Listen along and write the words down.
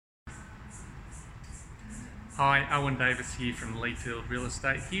Hi, Owen Davis here from Leafield Real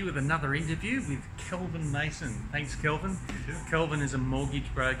Estate, here with another interview with Kelvin Mason. Thanks, Kelvin. Thank you. Kelvin is a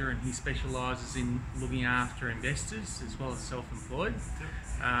mortgage broker and he specialises in looking after investors as well as self-employed.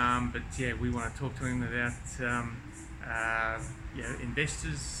 But yeah, we want to talk to him about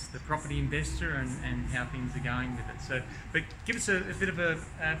investors, the property investor, and how things are going with it. So, but give us a bit of a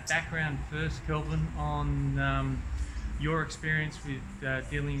background first, Kelvin, on your experience with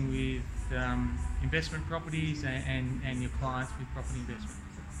dealing with investment properties and your clients with property investment.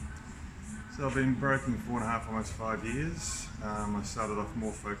 So I've been broking 4.5, almost 5 years. I started off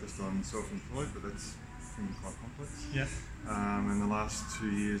more focused on self-employed, but that's can be quite complex. Yeah. In the last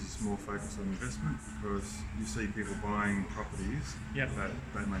 2 years, it's more focused on investment because you see people buying properties Yep. that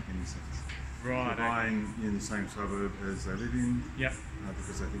don't make any sense. Right. They're buying in the same suburb as they live in Yep.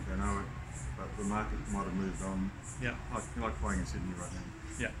 because they think they know it, but the market might have moved on. Yep. Like buying in Sydney right now.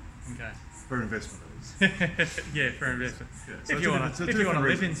 Yep. Okay. For investment, that is. Yeah, for investment. Yeah, so If you want to live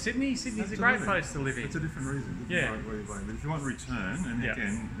reason. in Sydney, Sydney's a great Absolutely. place to live in. It's a different reason. Yeah. Where you're buying. But if you want return, and Yeah.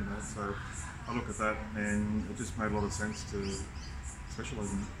 again, so I look at that, and it just made a lot of sense to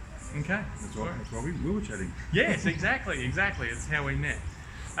specialise in it. Okay. That's why we were chatting. Yes, exactly. It's how we met.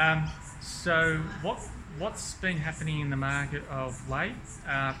 So what's been happening in the market of late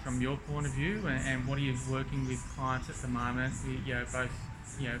from your point of view, and what are you working with clients at the moment? Both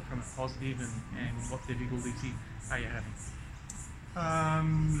from a positive and what difficulties are you having?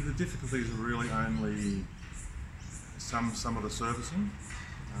 The difficulties are really only some of the servicing,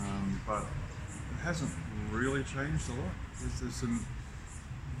 but it hasn't really changed a lot. There's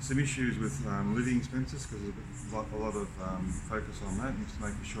some issues with living expenses because there's a lot of focus on that and just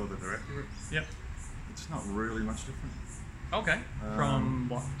making sure that they're accurate. Yep. It's not really much different. Okay. From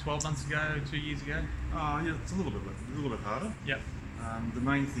what, 12 months ago, 2 years ago? Yeah, it's a little bit harder. Yep. The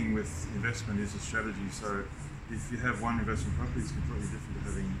main thing with investment is the strategy. So if you have one investment property, it's completely different to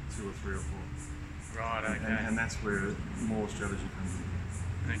having 2 or 3 or 4. Right. Okay. And that's where more strategy comes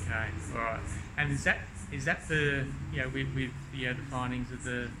in. Okay. All right. And is that the with the findings of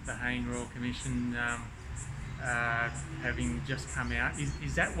the Hayne Royal Commission having just come out?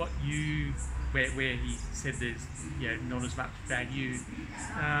 Is that what you where he said there's not as much value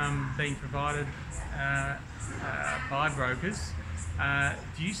being provided by brokers?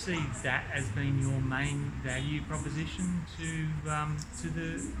 Do you see that as being your main value proposition to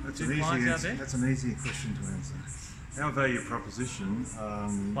the clients out there? That's an easy question to answer. Our value proposition.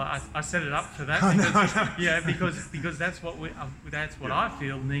 Well, I set it up for that because, because that's what I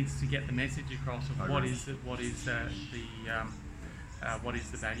feel needs to get the message across of what is the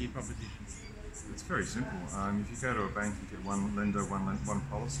value proposition. It's very simple. If you go to a bank, you get one lender, one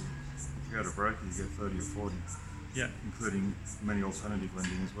policy. If you go to a broker, you get 30 or 40. Yeah. Including many alternative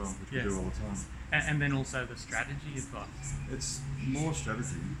lending as well, which we do all the time. And then also the strategy advice. It's more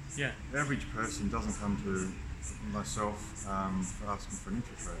strategy. Yeah. The average person doesn't come to myself for asking for an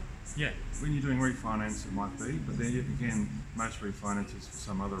interest rate. Yeah. When you're doing refinance, it might be, but then again, most refinances for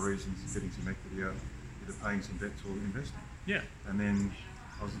some other reasons, getting some equity out, either paying some debt or investing. Yeah. And then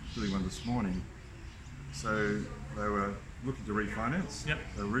I was doing one this morning. So they were looking to refinance. Yep.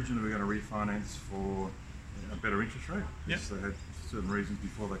 So originally we were going to refinance for a better interest rate. Yep. So they had certain reasons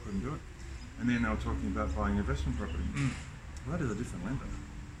before they couldn't do it. And then they were talking about buying investment property. Well, that is a different lender.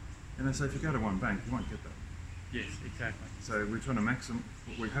 And they say if you go to one bank, you won't get that. Yes, exactly. So we're trying to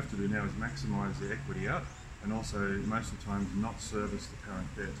what we have to do now is maximise the equity out, and also most of the time not service the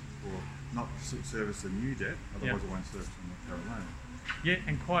current debt or not service the new debt, otherwise it won't service on the current loan. Yeah,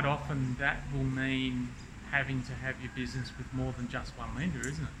 and quite often that will mean having to have your business with more than just one lender,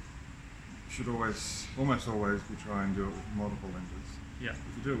 isn't it? Should almost always, we try and do it with multiple lenders. Yeah.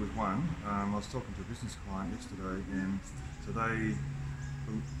 If you do it with one, I was talking to a business client yesterday, and so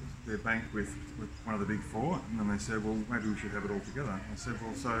they bank with one of the big four, and then they said, well, maybe we should have it all together. I said,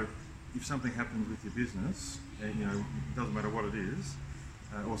 well, so if something happens with your business, and, it doesn't matter what it is,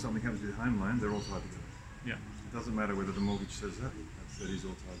 or something happens with your home loan, they're all tied together. Yeah. It doesn't matter whether the mortgage says that is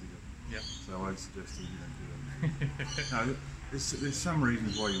all tied together. Yeah. So I suggested you don't do that. No, there's some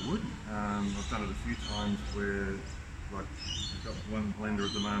reasons why you would. I've done it a few times where, like, I've got one lender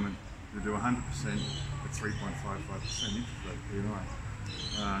at the moment who do 100% at 3.55% interest rate P&I.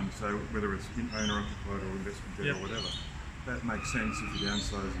 So whether it's owner occupied or investment debt or whatever, that makes sense if you're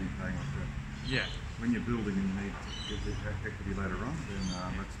downsizing and paying off debt. Yeah. When you're building and you need to get the equity later on, then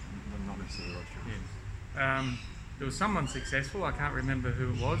that's not necessarily the right strategy. Yes. There was someone successful, I can't remember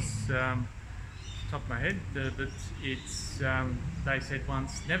who it was, top of my head, but it's they said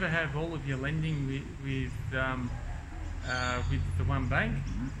once, never have all of your lending with the one bank,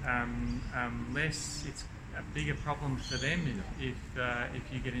 unless it's a bigger problem for them if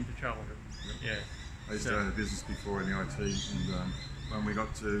you get into trouble. Yeah. I used to own a business before in the IT, and when we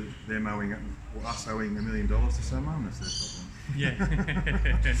got to them owing us owing $1 million to someone, that's their problem.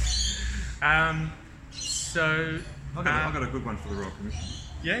 Yeah. So I got a good one for the Royal Commission.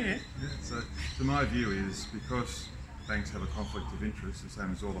 Yeah. So my view is, because banks have a conflict of interest, the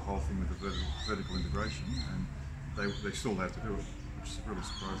same as all the whole thing with the vertical integration, and they still have to do it, which is really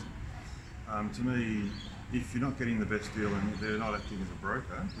surprising. To me, if you're not getting the best deal, and they're not acting as a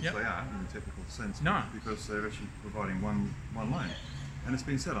broker, which they are in a technical sense, because they're actually providing one loan. And it's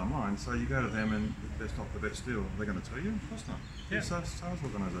been said online, so you go to them and that's not the best deal. They're going to tell you? Of course not. It's a sales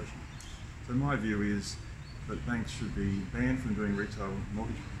organisation. So my view is that banks should be banned from doing retail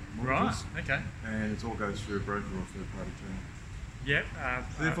mortgages. Right, okay. And it all goes through a broker or third-party firm. Yep.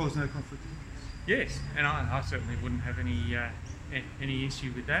 Therefore, there's no conflict of interest. Yes, and I certainly wouldn't have any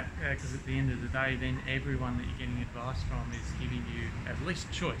issue with that, because at the end of the day, then everyone that you're getting advice from is giving you at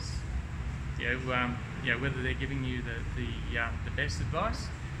least choice. Whether they're giving you the best advice,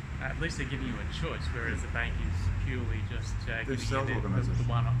 at least they're giving you a choice, whereas the bank is purely just giving you the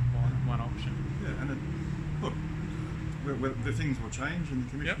one option. Yeah, and look, the things will change in the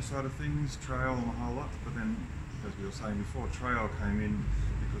commission side of things, trail and a whole lot, but then, as we were saying before, trail came in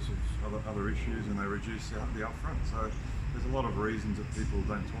because of other issues, and they reduced the upfront. So there's a lot of reasons that people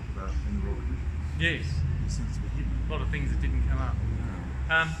don't talk about in the Royal Commission. Yes. It seems to be hidden. A lot of things that didn't come up.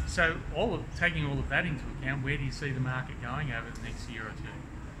 So taking all of that into account, where do you see the market going over the next year or two?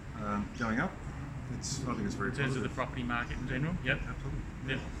 Going up. I think it's very positive. In terms of the property market in general? Yep. Absolutely.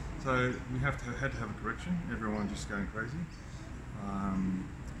 Yep. So we had to have a correction. Everyone just going crazy.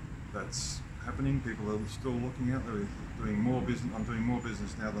 That's happening. People are still looking out. They're doing more business. I'm doing more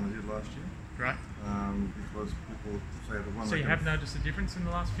business now than I did last year. Great. Because people say the one. So you have noticed a difference in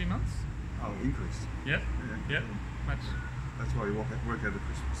the last few months? Oh, increased. Yep. Yeah. Yep. Much. That's why you work over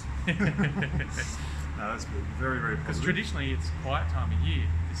Christmas. No, that's very, very positive. Because traditionally it's a quiet time of year,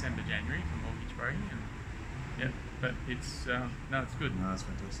 December, January for mortgage broking, but it's it's good. No, it's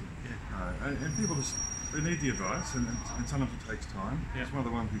fantastic. Yeah. And people they need the advice, and sometimes it takes time. Yeah. It's one of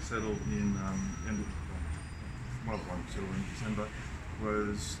the ones we settled in December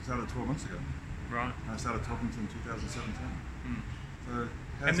started 12 months ago. Right. I started talking to them in 2017. So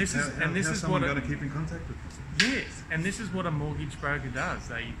this is someone going to keep in contact with them? Yes, and this is what a mortgage broker does.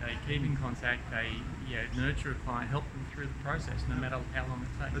 They keep in contact. They nurture a client, help them through the process, no matter how long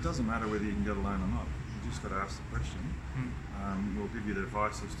it takes. It doesn't matter whether you can get a loan or not. You just got to ask the question. We'll give you the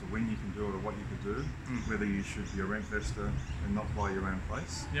advice as to when you can do it or what you could do. Whether you should be a rent investor and not buy your own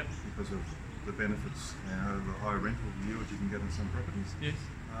place because of the benefits, the high rental yield you can get in some properties. Yes.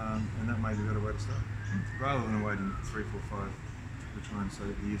 And that may be a better way to start, rather than waiting 3, 4, 5 to try and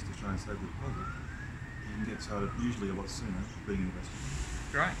save years to try and save the deposit. You can get started usually a lot sooner being an investor.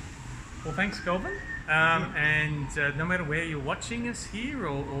 Great. Well, thanks, Kelvin. And no matter where you're watching us here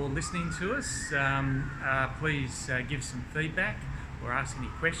or listening to us, please give some feedback or ask any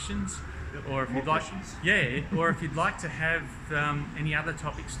questions. Or if you'd like, or if you'd like to have any other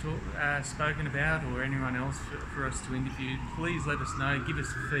topics spoken about, or anyone else for us to interview, please let us know. Give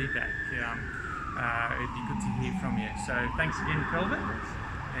us feedback. It'd be good to hear from you. So thanks again, Kelvin.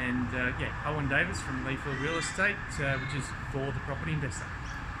 And Owen Davis from Leafield Real Estate, which is for the property investor.